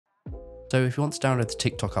So if you want to download the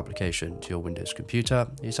TikTok application to your Windows computer,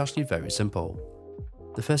 it's actually very simple.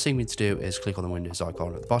 The first thing we need to do is click on the Windows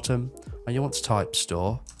icon at the bottom, and you want to type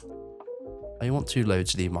Store, and you want to load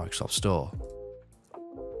to the Microsoft Store.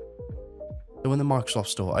 So when the Microsoft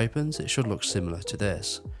Store opens, it should look similar to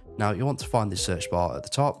this. Now you want to find the search bar at the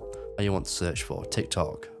top, and you want to search for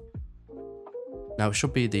TikTok. Now it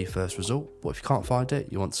should be the first result, but if you can't find it,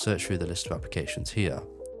 you want to search through the list of applications here.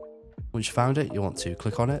 Once you found it, you want to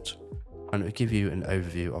click on it, and it will give you an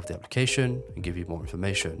overview of the application and give you more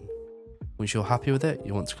information. Once you're happy with it,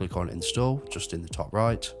 you want to click on Install just in the top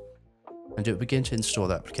right, and it will begin to install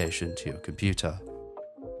the application to your computer.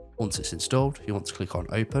 Once it's installed, you want to click on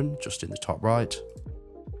Open just in the top right,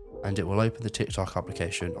 and it will open the TikTok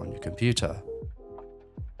application on your computer.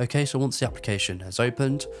 Okay, so once the application has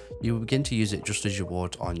opened, you will begin to use it just as you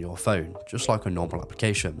would on your phone, just like a normal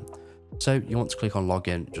application. So you want to click on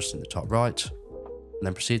Login just in the top right, and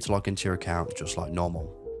then proceed to log into your account just like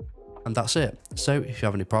normal. And that's it. So if you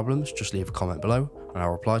have any problems, just leave a comment below and I'll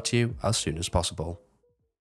reply to you as soon as possible.